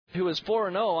who is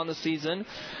 4-0 on the season,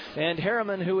 and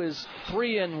Harriman, who is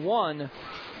 3-1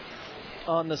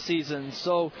 on the season.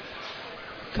 So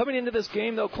coming into this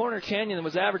game, though, Corner Canyon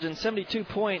was averaging 72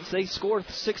 points. They scored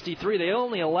 63. They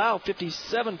only allow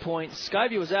 57 points. Sky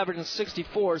View was averaging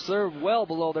 64, so they're well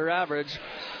below their average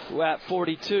at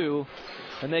 42.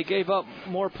 And they gave up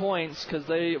more points because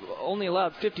they only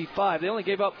allowed 55. They only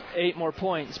gave up 8 more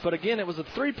points. But again, it was a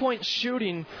 3-point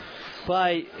shooting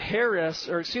by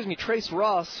Trace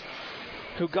Ross,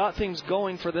 who got things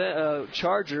going for the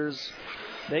Chargers.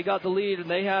 They got the lead, and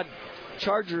they had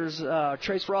Chargers.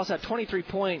 Trace Ross had 23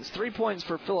 points, 3 points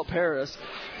for Phillip Harris.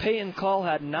 Peyton Call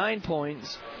had 9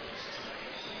 points.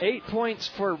 8 points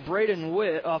for Braden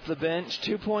Witt off the bench,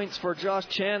 2 points for Josh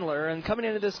Chandler. And coming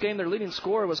into this game, their leading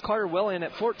scorer was Carter Wellian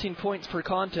at 14 points per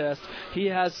contest. He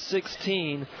has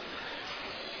 16.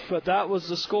 But that was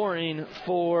the scoring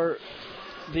for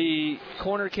the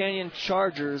Corner Canyon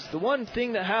Chargers. The one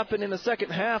thing that happened in the second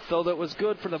half, though, that was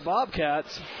good for the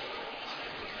Bobcats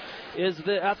is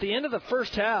that at the end of the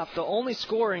first half, the only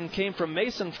scoring came from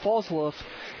Mason Falsloff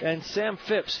and Sam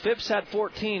Phipps. Phipps had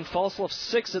 14, Falsloff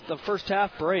 6 at the first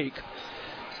half break.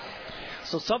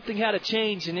 So something had to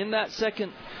change, and in that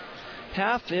second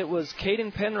half, it was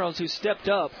Caden Penrose who stepped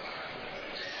up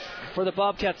for the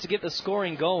Bobcats to get the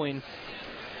scoring going.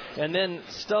 And then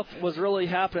stuff was really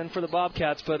happening for the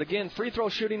Bobcats. But again, free throw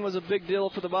shooting was a big deal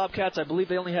for the Bobcats. I believe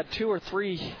they only had 2 or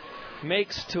 3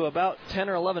 makes to about 10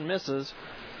 or 11 misses.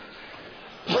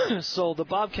 So the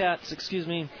Bobcats,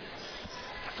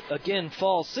 again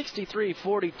fall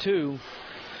 63-42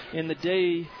 in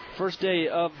the first day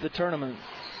of the tournament.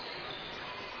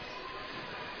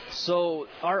 So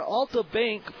our Alta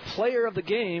Bank player of the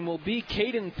game will be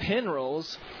Caden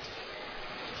Penrose.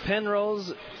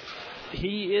 Penrose,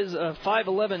 he is a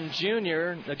 5'11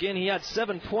 junior. Again, he had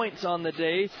 7 points on the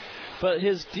day, but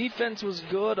his defense was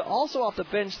good. Also off the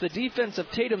bench, the defense of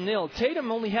Tatum Neal.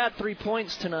 Tatum only had 3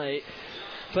 points tonight,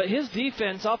 but his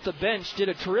defense off the bench did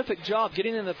a terrific job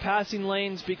getting in the passing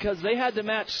lanes because they had to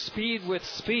match speed with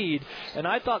speed. And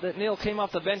I thought that Neal came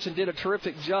off the bench and did a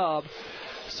terrific job.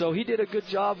 So he did a good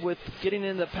job with getting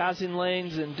in the passing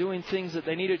lanes and doing things that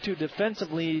they needed to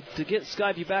defensively to get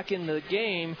Skyview back into the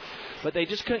game. But they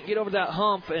just couldn't get over that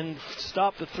hump and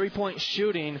stop the three-point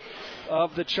shooting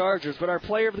of the Chargers. But our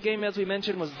player of the game, as we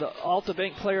mentioned, was the Alta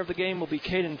Bank player of the game will be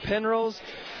Caden Penrose.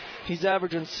 He's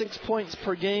averaging 6 points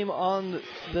per game on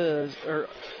the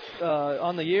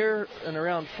year and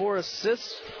around 4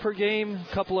 assists per game,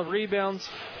 a couple of rebounds.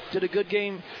 Did a good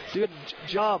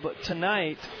job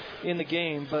tonight in the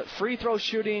game. But free throw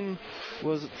shooting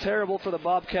was terrible for the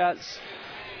Bobcats,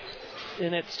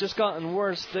 and it's just gotten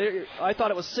worse. I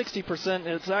thought it was 60%.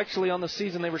 It's actually on the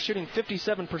season they were shooting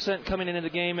 57% coming into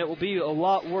the game. It will be a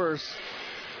lot worse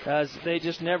as they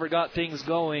just never got things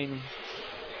going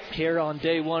here on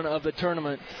day one of the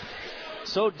tournament.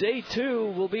 So day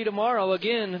 2 will be tomorrow.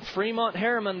 Again, Fremont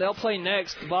Harriman, they'll play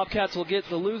next. The Bobcats will get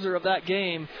the loser of that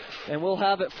game, and we'll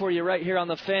have it for you right here on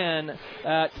the Fan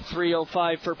at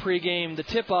 3:05 for pregame. The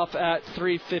tip-off at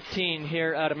 3:15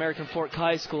 here at American Fork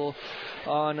High School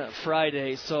on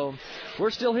Friday. So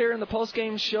we're still here in the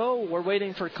postgame show. We're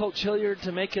waiting for Coach Hilliard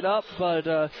to make it up, but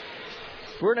we're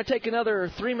going to take another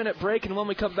 3-minute break, and when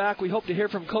we come back, we hope to hear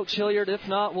from Coach Hilliard. If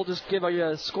not, we'll just give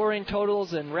you scoring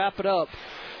totals and wrap it up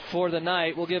for the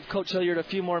night. We'll give Coach Hilliard a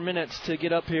few more minutes to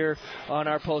get up here on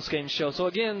our postgame show. So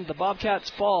again, the Bobcats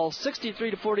fall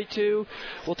 63-42.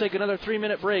 We'll take another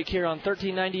 3-minute break here on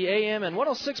 1390 AM and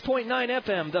 106.9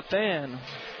 FM, The Fan.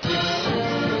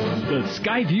 The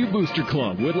Sky View Booster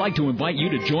Club would like to invite you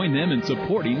to join them in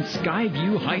supporting Sky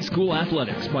View High School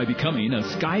athletics by becoming a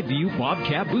Sky View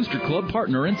Bobcat Booster Club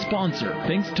partner and sponsor.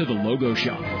 Thanks to the Logo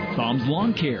Shop, Tom's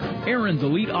Lawn Care, Aaron's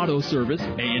Elite Auto Service,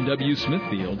 A&W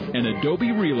Smithfield, and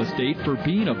Adobe Real Estate for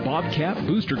being a Bobcat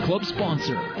Booster Club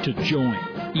sponsor. To join,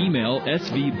 email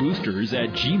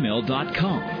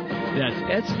svboosters@gmail.com.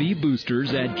 That's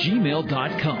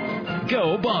svboosters@gmail.com.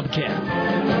 Go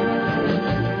Bobcat!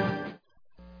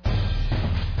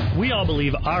 We all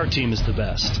believe our team is the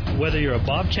best. Whether you're a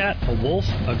Bobcat, a Wolf,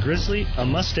 a Grizzly, a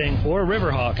Mustang, or a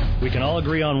Riverhawk, we can all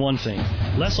agree on one thing.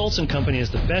 Les Olson Company is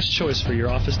the best choice for your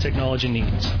office technology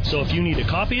needs. So if you need to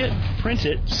copy it, print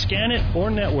it, scan it, or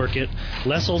network it,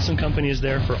 Les Olson Company is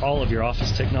there for all of your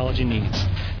office technology needs.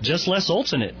 Just Les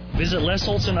Olson it. Visit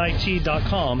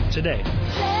lesolsonit.com today.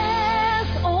 Les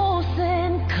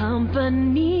Olson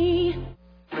Company.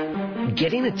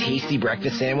 Getting a tasty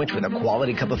breakfast sandwich with a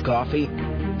quality cup of coffee,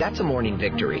 that's a morning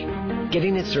victory.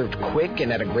 Getting it served quick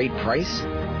and at a great price,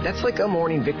 That's like a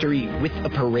morning victory with a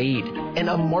parade and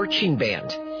a marching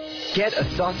band. Get a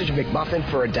sausage McMuffin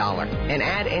for $1 and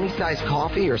add any size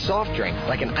coffee or soft drink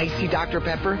like an icy Dr.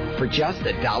 Pepper for just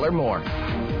 $1 more.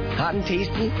 Hot and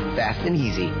tasty, fast and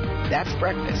easy. That's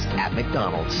breakfast at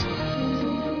McDonald's.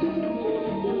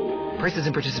 Prices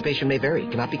and participation may vary.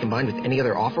 Cannot be combined with any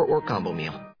other offer or combo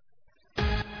meal.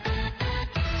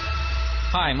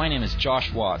 Hi, my name is Josh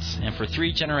Watts, and for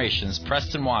 3 generations,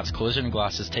 Preston Watts Collision &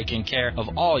 Glass has taken care of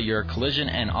all your collision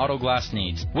and auto glass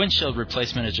needs. Windshield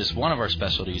replacement is just one of our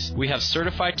specialties. We have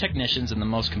certified technicians and the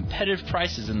most competitive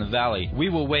prices in the valley. We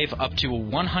will waive up to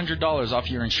 $100 off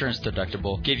your insurance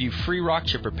deductible, give you free rock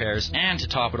chip repairs, and to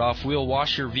top it off, we'll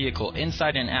wash your vehicle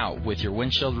inside and out with your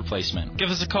windshield replacement. Give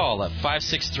us a call at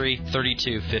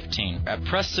 563-3215. At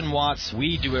Preston Watts,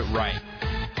 we do it right.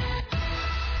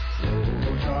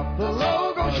 The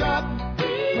logo shop,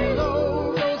 the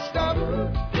logo stuff.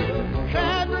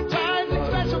 Advertising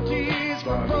specialties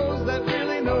for pros that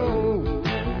really know.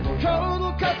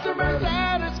 Total customer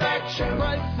satisfaction,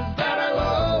 prices that are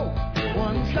low.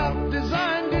 One-stop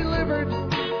design delivered,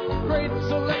 great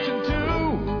selection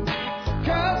too.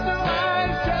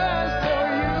 Customized just for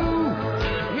you.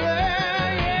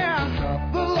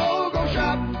 Yeah. The logo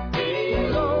shop, the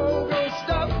logo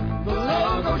stuff, the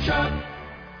logo shop.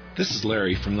 This is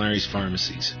Larry from Larry's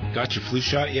Pharmacies. Got your flu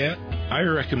shot yet? I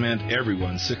recommend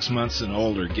everyone 6 months and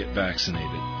older get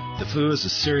vaccinated. The flu is a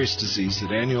serious disease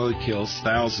that annually kills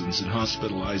thousands and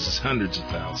hospitalizes hundreds of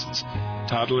thousands.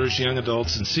 Toddlers, young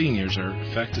adults, and seniors are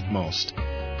affected most.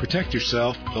 Protect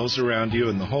yourself, those around you,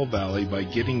 and the whole valley by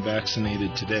getting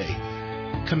vaccinated today.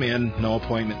 Come in, no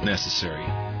appointment necessary.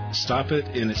 Stop it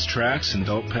in its tracks and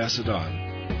don't pass it on.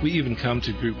 We even come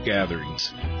to group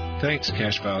gatherings. Thanks,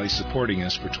 Cache Valley, supporting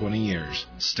us for 20 years.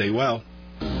 Stay well.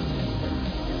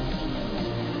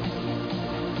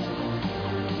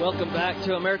 Welcome back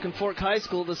to American Fork High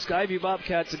School. The Sky View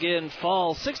Bobcats again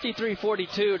fall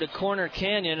 63-42 to Corner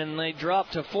Canyon, and they drop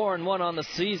to 4-1 on the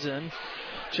season.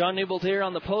 John Newbold here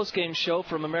on the postgame show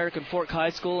from American Fork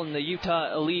High School in the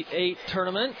Utah Elite 8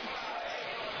 tournament.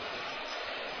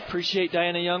 Appreciate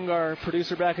Diana Young, our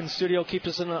producer back in the studio,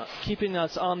 keeping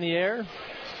us on the air.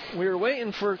 We were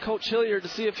waiting for Coach Hilliard to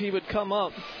see if he would come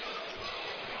up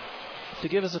to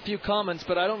give us a few comments,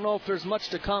 but I don't know if there's much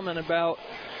to comment about.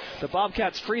 The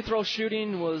Bobcats' free throw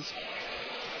shooting was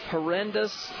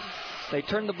horrendous. They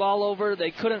turned the ball over.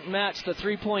 They couldn't match the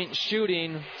three-point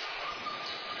shooting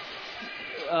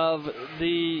of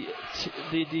the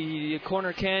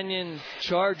Corner Canyon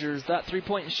Chargers. That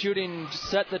three-point shooting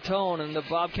set the tone, and the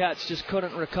Bobcats just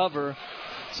couldn't recover.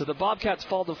 So the Bobcats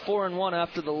fall to 4-1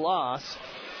 after the loss.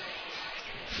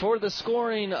 For the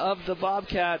scoring of the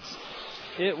Bobcats,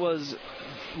 it was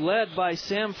led by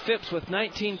Sam Phipps with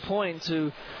 19 points,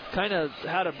 who kind of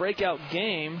had a breakout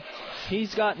game.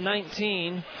 He's got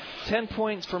 19. 10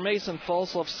 points for Mason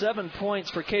Folsloff, 7 points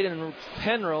for Caden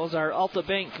Penrose, our Alta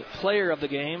Bank player of the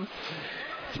game.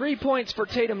 3 points for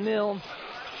Tatum Mill,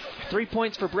 3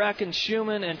 points for Bracken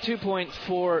Schumann, and 2 points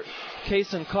for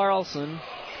Kason Carlson.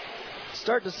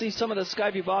 Start to see some of the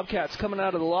Skyview Bobcats coming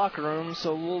out of the locker room,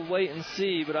 so we'll wait and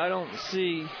see. But I don't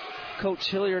see Coach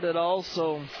Hilliard at all,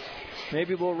 so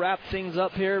maybe we'll wrap things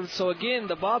up here. So again,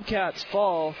 the Bobcats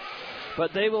fall,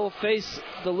 but they will face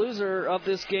the loser of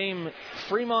this game,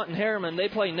 Fremont and Harriman. They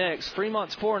play next.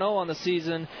 Fremont's 4-0 on the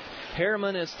season.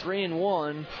 Harriman is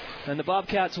 3-1, and the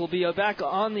Bobcats will be back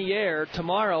on the air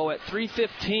tomorrow at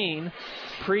 3:15.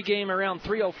 Pre-game around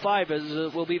 3:05 as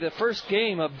it will be the first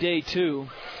game of day 2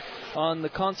 on the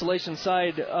consolation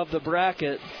side of the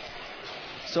bracket.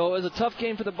 So it was a tough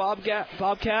game for the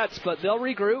Bobcats, but they'll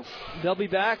regroup. They'll be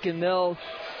back, and they'll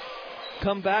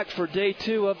come back for day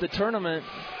 2 of the tournament,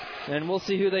 and we'll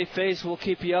see who they face. We'll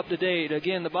keep you up to date.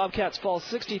 Again, the Bobcats fall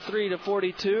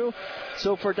 63-42.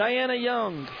 So for Diana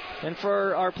Young and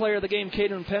for our player of the game,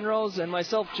 Caden Penrose, and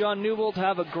myself, John Newbold,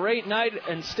 have a great night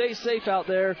and stay safe out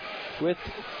there with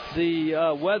the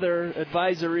weather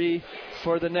advisory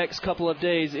for the next couple of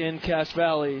days in Cache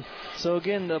Valley. So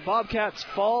again, the Bobcats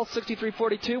fall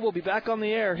 63-42. We'll be back on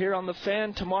the air here on the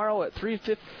Fan tomorrow at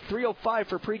 3:05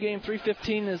 for pregame.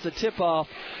 3:15 is the tip-off,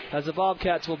 as the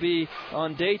Bobcats will be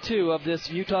on day 2 of this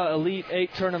Utah Elite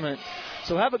 8 tournament.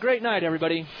 So have a great night,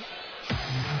 everybody.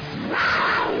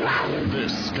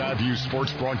 This Skyview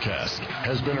Sports broadcast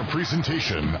has been a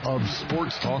presentation of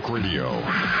Sports Talk Radio.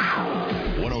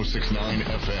 106.9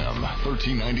 FM,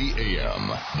 1390 AM,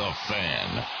 The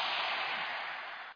Fan.